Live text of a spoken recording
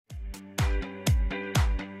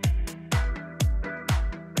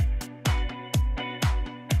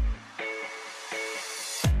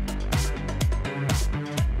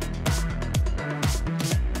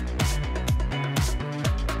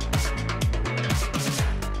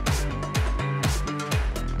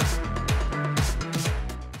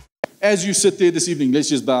as you sit there this evening, let's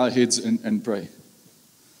just bow our heads and pray.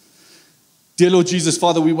 Dear Lord Jesus,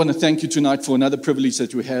 Father, we want to thank you tonight for another privilege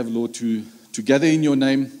that we have, Lord, to gather in your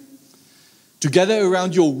name, to gather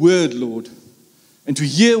around your word, Lord, and to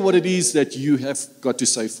hear what it is that you have got to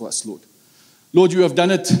say for us, Lord. Lord, you have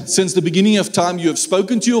done it since the beginning of time. You have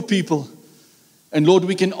spoken to your people. And Lord,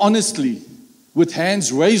 we can honestly, with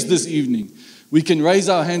hands raised this evening, we can raise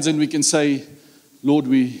our hands and we can say, Lord,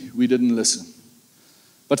 we didn't listen.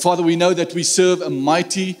 But Father, we know that we serve a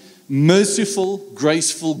mighty, merciful,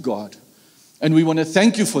 graceful God. And we want to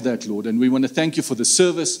thank you for that, Lord. And we want to thank you for the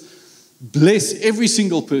service. Bless every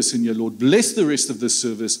single person here, Lord. Bless the rest of this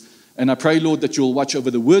service. And I pray, Lord, that you'll watch over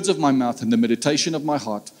the words of my mouth and the meditation of my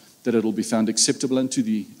heart, that it will be found acceptable unto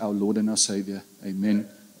thee, our Lord and our Savior. Amen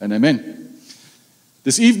and amen.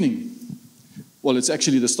 This evening, well, it's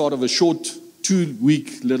actually the start of a short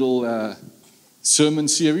 2-week little sermon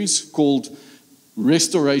series called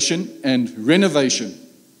Restoration and Renovation.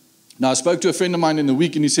 Now, I spoke to a friend of mine in the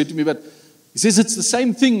week and he said to me, but he says, it's the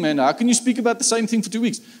same thing, man. How can you speak about the same thing for 2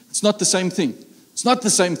 weeks? It's not the same thing. It's not the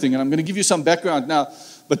same thing. And I'm going to give you some background now.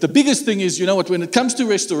 But the biggest thing is, you know what, when it comes to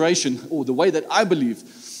restoration, or the way that I believe,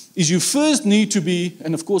 is you first need to be,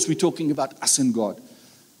 and of course we're talking about us and God,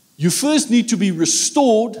 you first need to be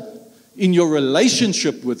restored in your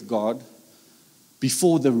relationship with God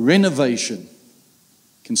before the renovation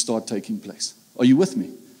can start taking place. Are you with me?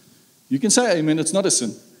 You can say amen, it's not a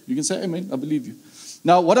sin. You can say amen, I believe you.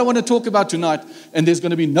 Now, what I want to talk about tonight, and there's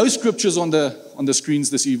going to be no scriptures on the screens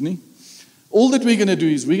this evening. All that we're going to do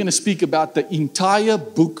is we're going to speak about the entire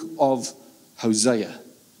book of Hosea.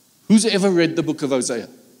 Who's ever read the book of Hosea?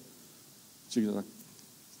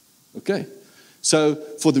 Okay. So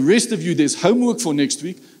for the rest of you, there's homework for next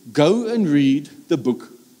week. Go and read the book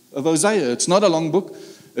of Hosea. It's not a long book.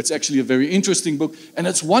 It's actually a very interesting book. And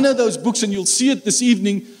it's one of those books, and you'll see it this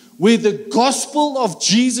evening, where the gospel of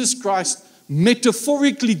Jesus Christ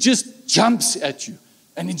metaphorically just jumps at you.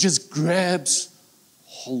 And it just grabs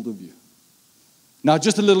hold of you. Now,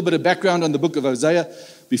 just a little bit of background on the book of Hosea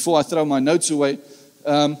before I throw my notes away.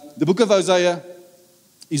 The book of Hosea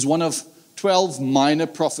is one of 12 minor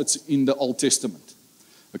prophets in the Old Testament.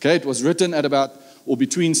 Okay, it was written at about, or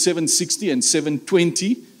between 760 and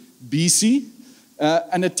 720 BC.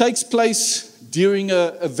 And it takes place during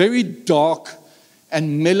a very dark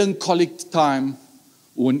and melancholic time,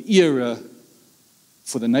 or an era,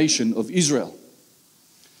 for the nation of Israel.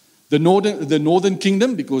 The northern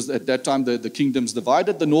kingdom, because at that time the kingdom's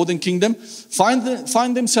divided, the northern kingdom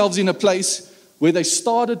find themselves in a place where they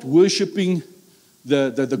started worshipping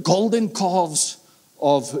the golden calves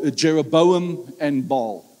of Jeroboam and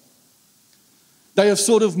Baal. They have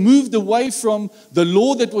sort of moved away from the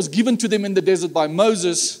law that was given to them in the desert by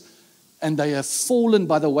Moses, and they have fallen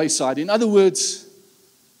by the wayside. In other words,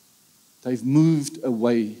 they've moved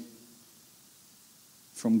away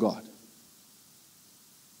from God.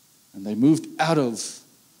 And they moved out of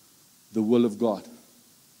the will of God.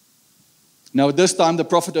 Now at this time, the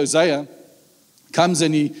prophet Hosea comes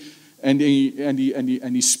and he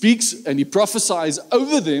speaks and he prophesies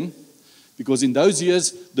over them, because in those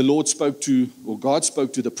years the Lord spoke to, or God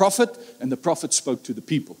spoke to the prophet, and the prophet spoke to the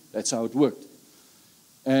people. That's how it worked.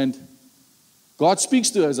 And God speaks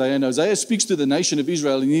to Hosea, and Hosea speaks to the nation of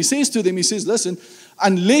Israel, and he says to them, he says, listen,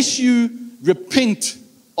 unless you repent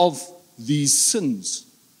of these sins,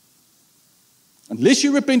 unless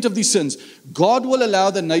you repent of these sins, God will allow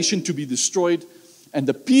the nation to be destroyed, and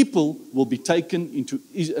the people will be taken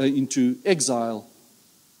into exile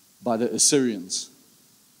by the Assyrians.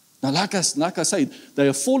 Now, like I say, they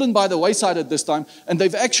have fallen by the wayside at this time, and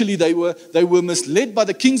they were misled by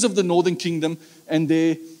the kings of the northern kingdom, and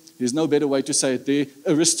there's no better way to say it, their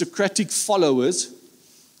aristocratic followers,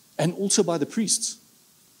 and also by the priests.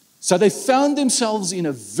 So they found themselves in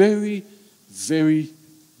a very, very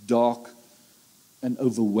dark and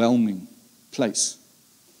overwhelming place.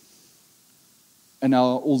 And now,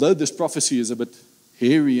 although this prophecy is a bit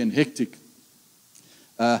hairy and hectic,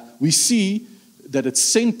 we see that it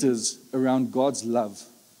centers around God's love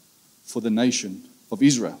for the nation of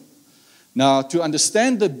Israel. Now, to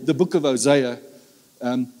understand the book of Hosea,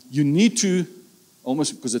 you need to,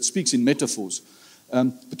 almost because it speaks in metaphors,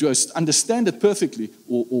 but to understand it perfectly,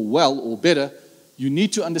 or well, or better, you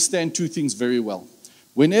need to understand two things very well.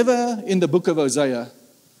 Whenever in the book of Hosea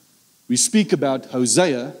we speak about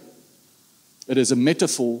Hosea, it is a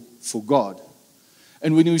metaphor for God.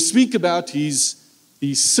 And when we speak about his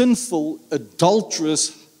sinful,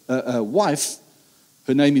 adulterous wife,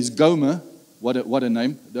 her name is Gomer. What a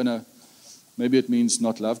name. I don't know. Maybe it means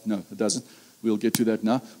not loved. No, it doesn't. We'll get to that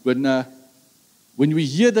now. But when we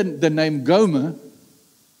hear the name Gomer,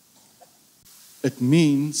 It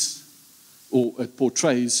means, or it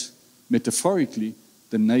portrays metaphorically,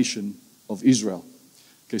 the nation of Israel.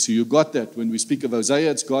 Okay, so you got that. When we speak of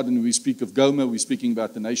Hosea, it's God, and when we speak of Gomer, we're speaking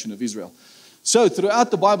about the nation of Israel. So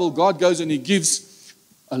throughout the Bible, God goes and He gives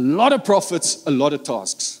a lot of prophets a lot of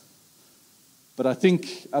tasks. But I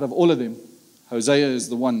think out of all of them, Hosea is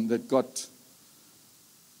the one that got,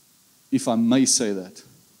 if I may say that,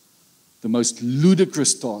 the most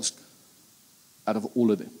ludicrous task out of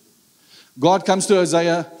all of them. God comes to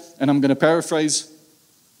Hosea, and I'm going to paraphrase.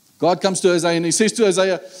 God comes to Hosea and He says to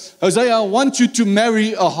Hosea, Hosea, I want you to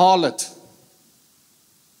marry a harlot.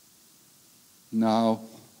 Now,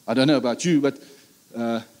 I don't know about you, but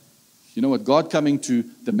you know what? God coming to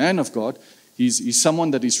the man of God, he's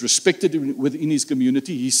someone that is respected within his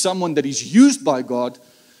community. He's someone that is used by God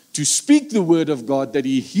to speak the word of God, that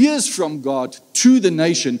he hears from God to the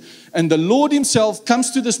nation. And the Lord Himself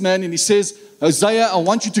comes to this man and He says, Hosea, I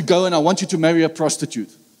want you to go and I want you to marry a prostitute.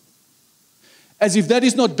 As if that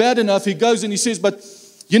is not bad enough, he goes and he says, but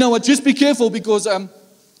you know what, just be careful because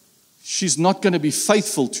she's not going to be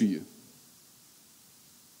faithful to you.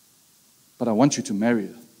 But I want you to marry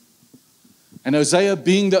her. And Hosea,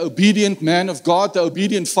 being the obedient man of God, the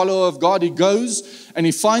obedient follower of God, he goes and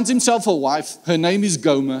he finds himself a wife. Her name is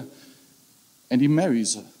Gomer, and he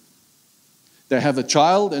marries her. They have a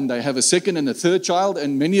child, and they have a second and a third child,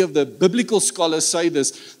 and many of the biblical scholars say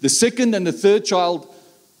this. The second and the third child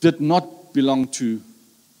did not belong to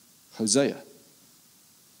Hosea.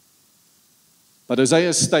 But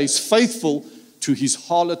Hosea stays faithful to his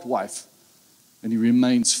harlot wife, and he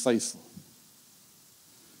remains faithful.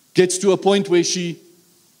 Gets to a point where she,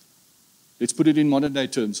 let's put it in modern day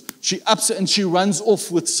terms, she ups and she runs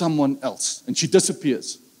off with someone else, and she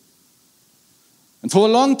disappears. And for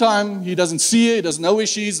a long time, he doesn't see her, he doesn't know where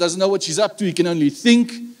she is, doesn't know what she's up to. He can only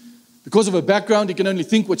think, because of her background, he can only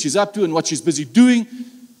think what she's up to and what she's busy doing.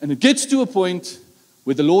 And it gets to a point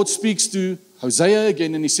where the Lord speaks to Hosea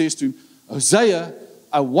again, and He says to him, Hosea,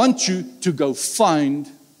 I want you to go find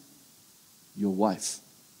your wife.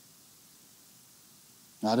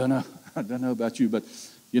 Now, I don't know about you, but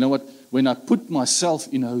you know what? When I put myself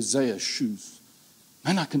in Hosea's shoes,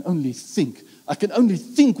 man, I can only think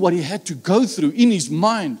what he had to go through in his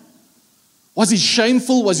mind. Was he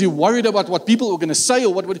shameful? Was he worried about what people were going to say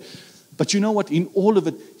or what would? But you know what? In all of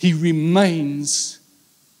it, he remains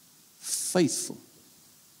faithful.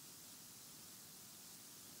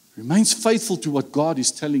 Remains faithful to what God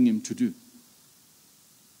is telling him to do.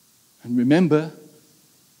 And remember,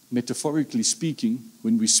 metaphorically speaking,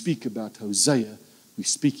 when we speak about Hosea, we're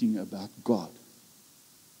speaking about God.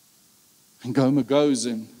 And Gomer goes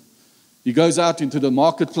and he goes out into the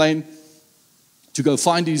marketplace to go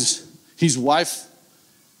find his wife.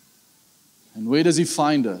 And where does he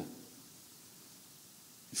find her?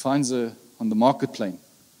 He finds her on the marketplace.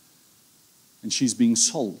 And she's being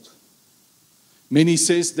sold. Many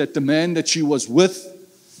says that the man that she was with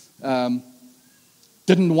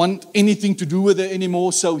didn't want anything to do with her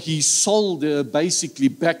anymore, so he sold her basically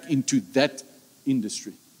back into that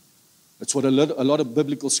industry. That's what a lot of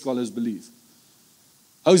biblical scholars believe.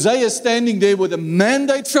 Hosea is standing there with a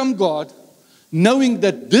mandate from God, knowing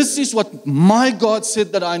that this is what my God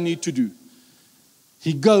said that I need to do.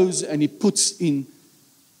 He goes and he puts in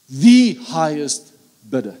the highest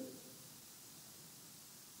bidder.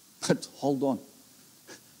 But hold on.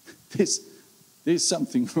 There's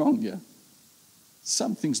something wrong here.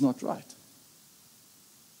 Something's not right.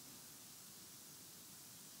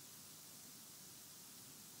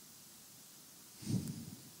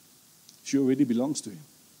 She already belongs to him.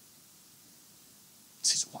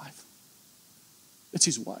 It's his wife. It's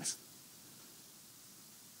his wife.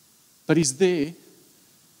 But he's there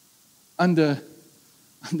under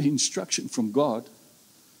instruction from God.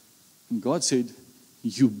 And God said,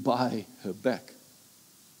 you buy her back.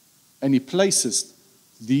 And He places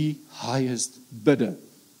the highest bidder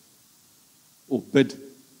or bid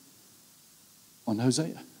on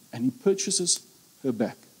Hosea. And He purchases her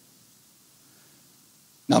back.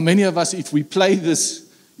 Now many of us, if we play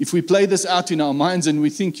this out in our minds and we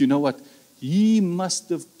think, you know what, he must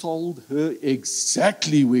have told her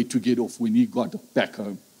exactly where to get off when he got back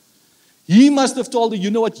home. He must have told her, you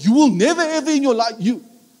know what, you will never ever in your life, you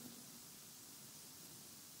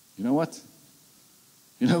know what?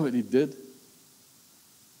 You know what he did?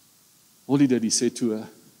 All he did, he said to her,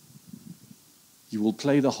 you will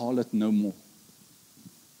play the harlot no more.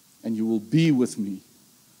 And you will be with me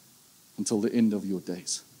until the end of your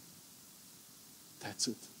days. That's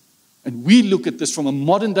it. And we look at this from a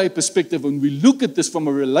modern day perspective, and we look at this from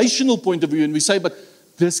a relational point of view, and we say, but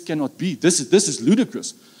this cannot be. This is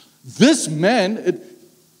ludicrous. This man,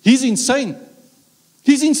 he's insane.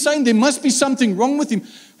 He's insane. There must be something wrong with him.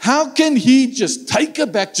 How can he just take her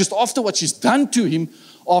back just after what she's done to him,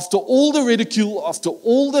 after all the ridicule, after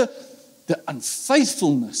all the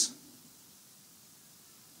unfaithfulness?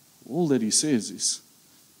 All that he says is,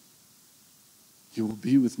 you will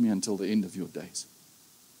be with me until the end of your days.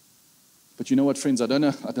 But you know what, friends, I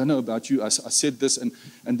don't know about you. I said this,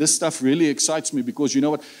 and this stuff really excites me, because you know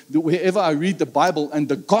what? Wherever I read the Bible and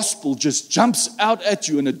the gospel just jumps out at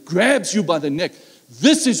you and it grabs you by the neck,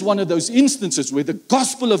 this is one of those instances where the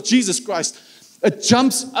gospel of Jesus Christ, it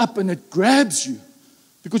jumps up and it grabs you.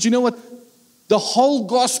 Because you know what? The whole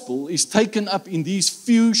gospel is taken up in these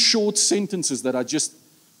few short sentences that I just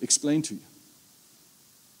explained to you.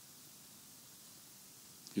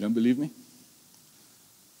 You don't believe me?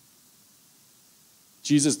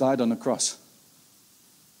 Jesus died on a cross.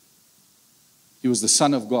 He was the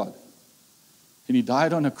Son of God. And He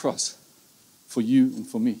died on a cross for you and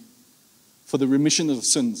for me, for the remission of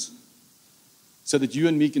sins, so that you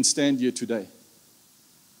and me can stand here today,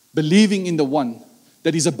 believing in the one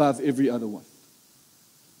that is above every other one.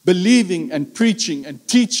 Believing and preaching and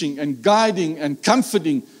teaching and guiding and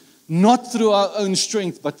comforting, not through our own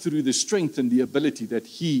strength, but through the strength and the ability that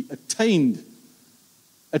He attained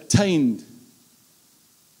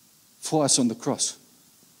for us on the cross.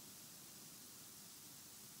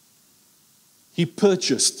 He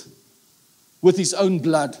purchased with His own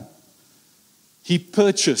blood. He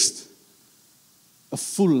purchased a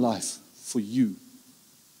full life for you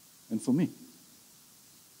and for me.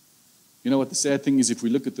 You know what the sad thing is, if we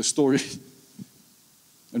look at the story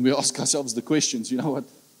and we ask ourselves the questions, you know what?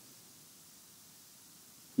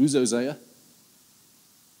 Who's 𝘺𝘧𝘧𝘦?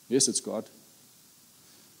 Yes, it's God.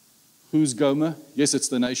 Who's Gomer? Yes, it's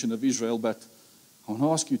the nation of Israel, but I want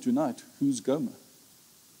to ask you tonight, who's Gomer?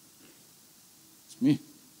 It's me.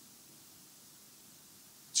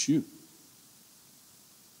 It's you.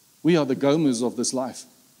 We are the Gomers of this life.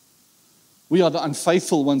 We are the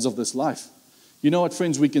unfaithful ones of this life. You know what,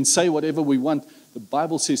 friends? We can say whatever we want. The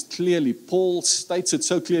Bible says clearly, Paul states it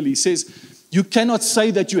so clearly. He says, you cannot say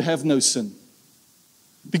that you have no sin.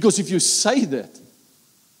 Because if you say that,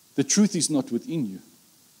 the truth is not within you.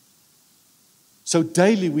 So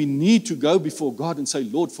daily we need to go before God and say,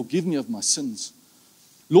 Lord, forgive me of my sins.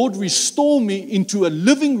 Lord, restore me into a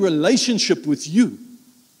living relationship with you.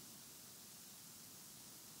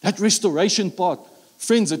 That restoration part,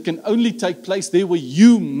 friends, it can only take place there where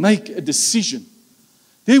you make a decision.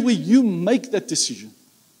 There where you make that decision.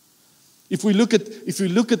 If we look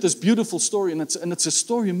at this beautiful story, and it's a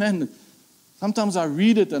story, man, sometimes I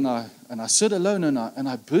read it and I sit alone and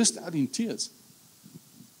I burst out in tears.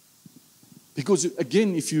 Because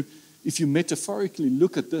again, if you metaphorically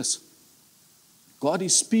look at this, God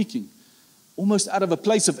is speaking almost out of a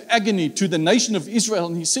place of agony to the nation of Israel,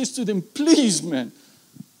 and He says to them, please, man,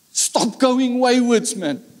 stop going wayward,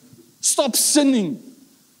 man. Stop sinning.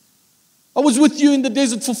 I was with you in the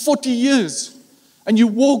desert for 40 years, and you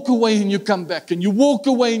walk away and you come back, and you walk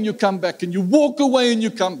away and you come back, and you walk away and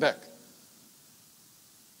you come back.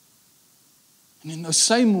 And in those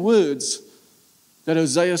same words that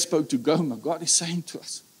Hosea spoke to Gomer, God is saying to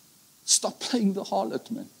us, stop playing the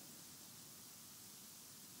harlot, man.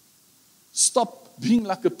 Stop being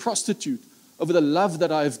like a prostitute over the love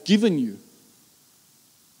that I have given you.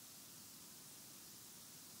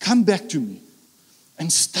 Come back to me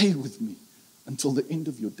and stay with me until the end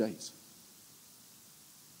of your days.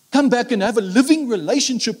 Come back and have a living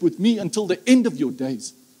relationship with me until the end of your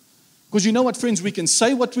days. Because you know what, friends, we can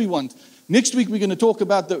say what we want. Next week we're going to talk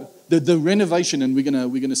about the renovation, and we're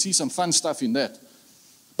going to see some fun stuff in that.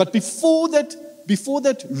 But before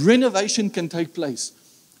that renovation can take place,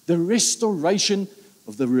 the restoration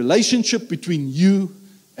of the relationship between you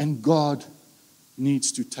and God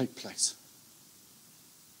needs to take place.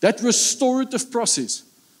 That restorative process.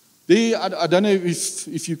 I don't know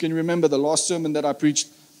if you can remember the last sermon that I preached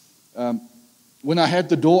when I had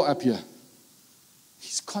the door up here.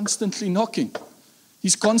 He's constantly knocking.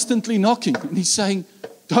 He's constantly knocking. And He's saying,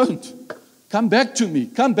 don't. Come back to me.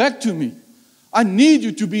 Come back to me. I need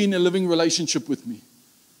you to be in a living relationship with me.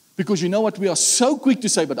 Because you know what? We are so quick to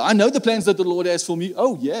say, but I know the plans that the Lord has for me.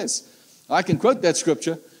 Oh, yes. I can quote that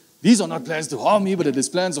scripture. These are not plans to harm me, but it is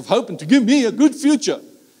plans of hope and to give me a good future.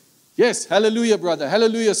 Yes, hallelujah, brother.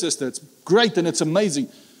 Hallelujah, sister. It's great and it's amazing.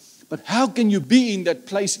 But how can you be in that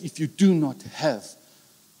place if you do not have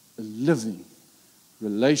a living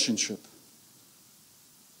relationship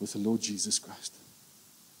with the Lord Jesus Christ?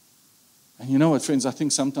 And you know what, friends? I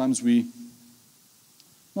think sometimes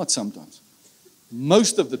not sometimes,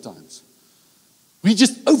 most of the times, we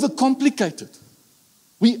just overcomplicate it.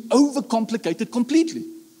 We overcomplicate it completely.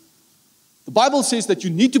 The Bible says that you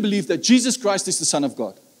need to believe that Jesus Christ is the Son of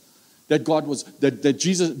God. That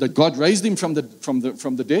God raised him from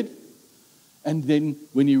the dead. And then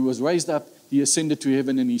when he was raised up, he ascended to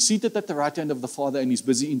heaven and he's seated at the right hand of the Father and he's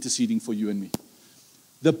busy interceding for you and me.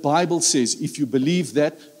 The Bible says if you believe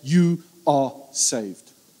that, you are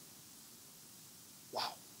saved.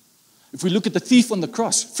 Wow. If we look at the thief on the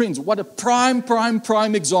cross, friends, what a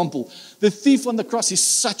prime example. The thief on the cross is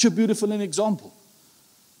such a beautiful example.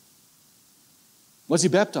 Was he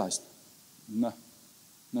baptized? No.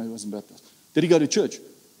 No, he wasn't baptized. Did he go to church?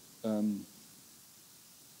 No.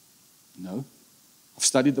 I've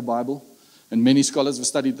studied the Bible, and many scholars have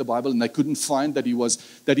studied the Bible, and they couldn't find that he was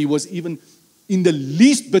even in the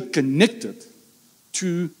least bit connected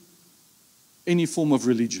to any form of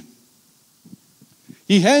religion.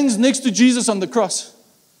 He hangs next to Jesus on the cross.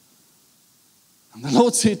 And the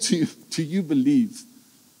Lord said to you, do you believe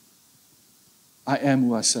I am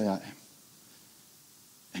who I say I am?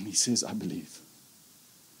 And he says, I believe.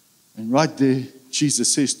 And right there,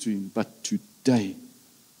 Jesus says to him, but today,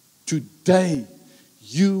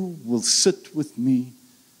 you will sit with me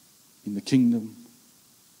in the kingdom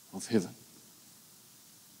of heaven.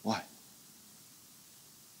 Why?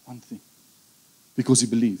 One thing. Because he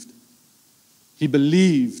believed. He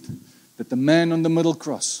believed that the man on the middle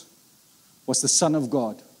cross was the Son of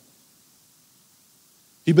God.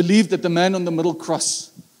 He believed that the man on the middle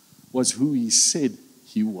cross was who he said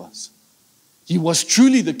he was. He was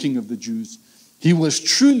truly the King of the Jews. He was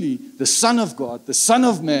truly the Son of God, the Son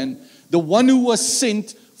of Man, the one who was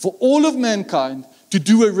sent for all of mankind to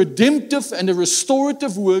do a redemptive and a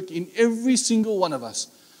restorative work in every single one of us.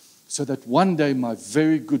 So that one day, my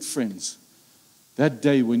very good friends, that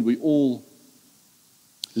day when we all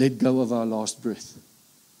let go of our last breath,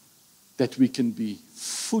 that we can be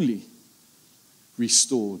fully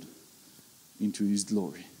restored into His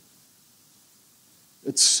glory.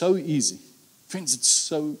 It's so easy. Friends, it's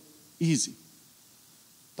so easy.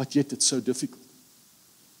 But yet it's so difficult.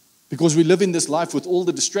 Because we live in this life with all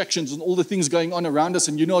the distractions and all the things going on around us.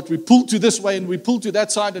 And you know what? We pull to this way and we pull to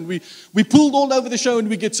that side. And we pulled all over the show and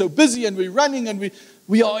we get so busy and we're running and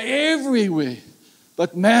we are everywhere.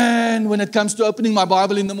 But man, when it comes to opening my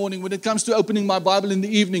Bible in the morning, when it comes to opening my Bible in the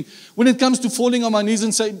evening, when it comes to falling on my knees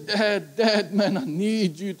and saying, Dad, man, I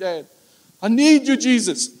need you, Dad. I need you,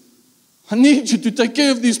 Jesus. I need you to take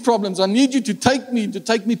care of these problems. I need you to take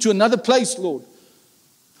me to another place, Lord.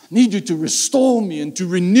 I need you to restore me and to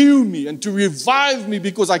renew me and to revive me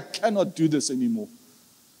because I cannot do this anymore.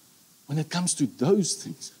 When it comes to those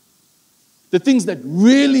things, the things that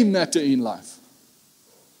really matter in life,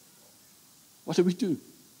 what do?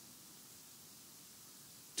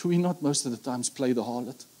 Do we not most of the times play the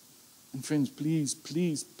harlot? And friends, please,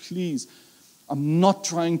 please, please, I'm not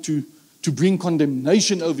trying to bring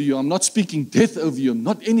condemnation over you. I'm not speaking death over you. I'm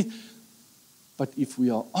not any. But if we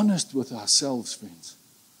are honest with ourselves, friends,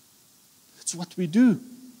 that's what we do.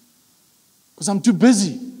 Because I'm too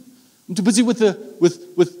busy. I'm too busy with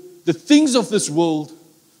the things of this world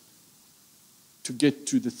to get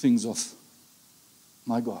to the things of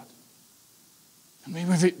my God. And we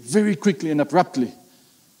very quickly and abruptly,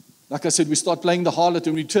 like I said, we start playing the harlot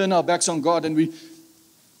and we turn our backs on God and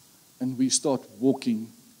we start walking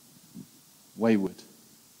wayward.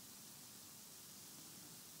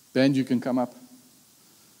 Band, you can come up.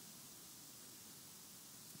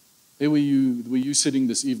 Where were you sitting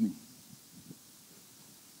this evening?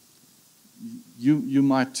 You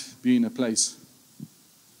might be in a place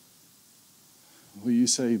where you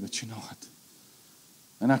say, but you know what?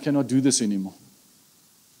 And I cannot do this anymore.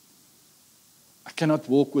 I cannot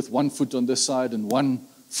walk with one foot on this side and one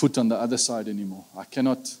foot on the other side anymore. I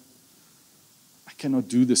cannot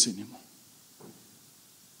do this anymore.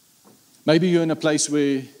 Maybe you're in a place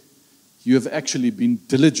where you have actually been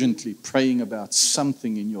diligently praying about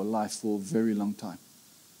something in your life for a very long time.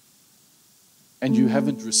 And you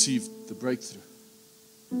haven't received the breakthrough.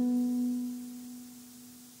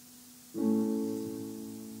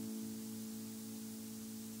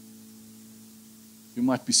 You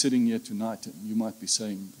might be sitting here tonight and you might be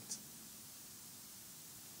saying,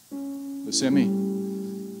 but Sammy,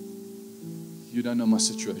 you don't know my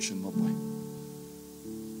situation, my boy.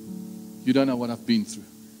 You don't know what I've been through.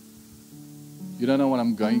 You don't know what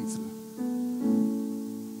I'm going through.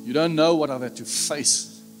 You don't know what I've had to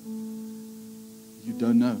face. You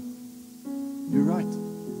don't know. You're right.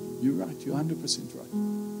 You're right. You're 100% right.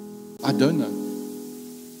 I don't know.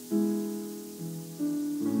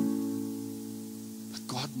 But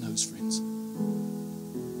God knows, friends.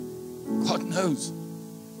 God knows.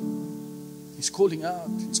 He's calling out.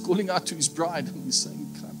 He's calling out to His bride and He's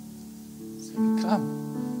saying, come. He's saying, come.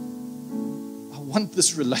 want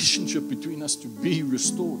this relationship between us to be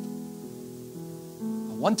restored.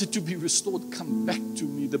 I want it to be restored. Come back to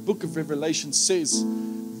me. The book of Revelation says,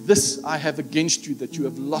 this I have against you, that you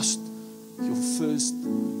have lost your first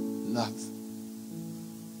love.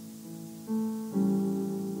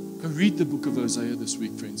 Go read the book of Hosea this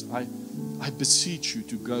week, friends. I beseech you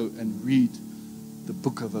to go and read the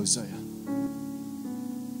book of Hosea.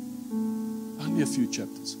 Only a few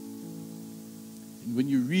chapters. And when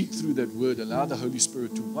you read through that word, allow the Holy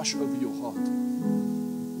Spirit to wash over your heart.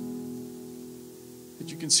 That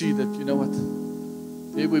you can see that, you know what?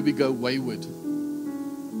 There where we go wayward,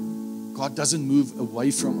 God doesn't move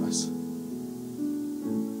away from us.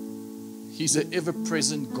 He's an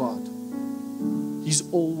ever-present God. He's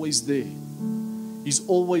always there. He's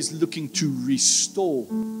always looking to restore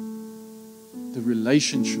the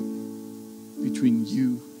relationship between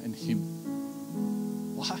you and Him.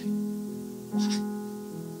 Why? Why?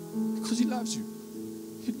 Because He loves you.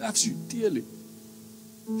 He loves you dearly.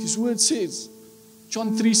 His word says,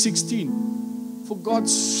 John 3:16, for God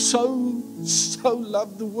so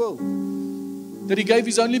loved the world that He gave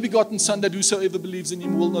His only begotten Son, that whosoever believes in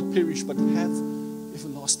Him will not perish but have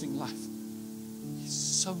everlasting life. He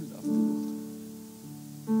so loved the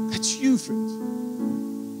world. That's you,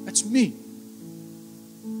 friends. That's me.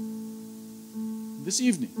 This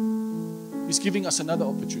evening, He's giving us another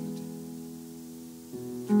opportunity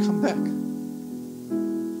to come back,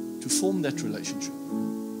 to form that relationship.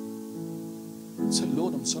 And say,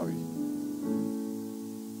 Lord, I'm sorry.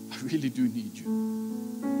 I really do need you.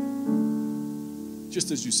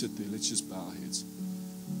 Just as you sit there, let's just bow our heads.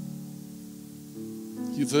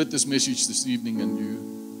 You've heard this message this evening, and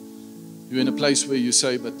you're in a place where you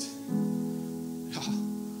say, but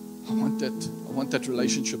I want that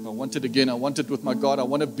relationship. I want it again. I want it with my God. I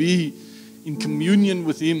want to be in communion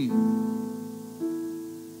with Him.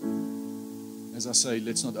 As I say,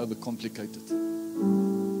 let's not overcomplicate it.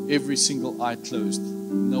 Every single eye closed,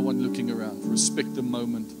 no one looking around. Respect the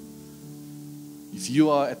moment. If you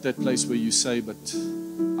are at that place where you say, but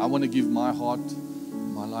I want to give my heart,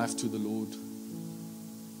 my life to the Lord,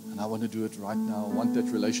 and I want to do it right now, I want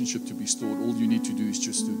that relationship to be stored, all you need to do is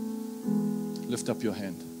just to lift up your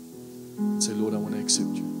hand and say, Lord, I want to accept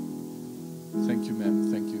you. Thank you,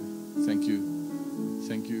 ma'am. Thank you. Thank you.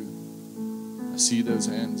 Thank you. I see those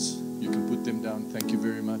hands. You can put them down. Thank you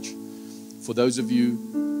very much. For those of you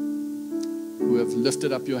who have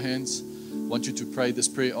lifted up your hands, I want you to pray this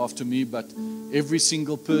prayer after me, but every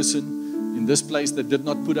single person in this place that did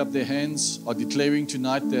not put up their hands are declaring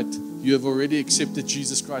tonight that you have already accepted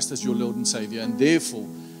Jesus Christ as your Lord and Savior. And therefore,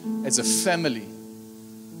 as a family,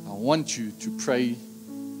 I want you to pray,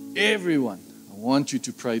 everyone, I want you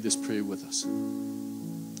to pray this prayer with us.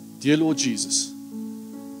 Dear Lord Jesus,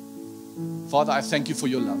 Father, I thank you for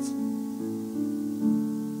your love.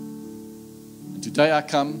 And today I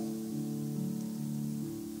come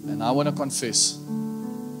and I want to confess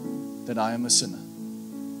that I am a sinner.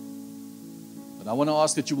 But I want to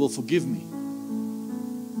ask that you will forgive me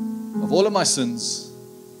of all of my sins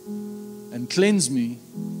and cleanse me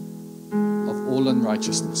of all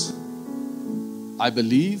unrighteousness. I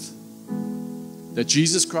believe that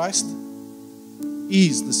Jesus Christ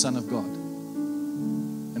is the Son of God,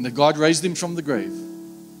 and that God raised Him from the grave,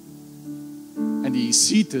 and He is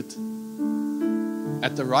seated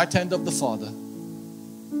at the right hand of the Father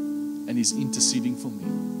and is interceding for me.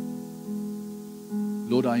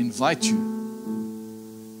 Lord, I invite you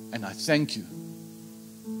and I thank you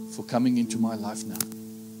for coming into my life now.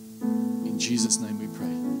 In Jesus' name we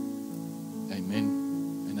pray.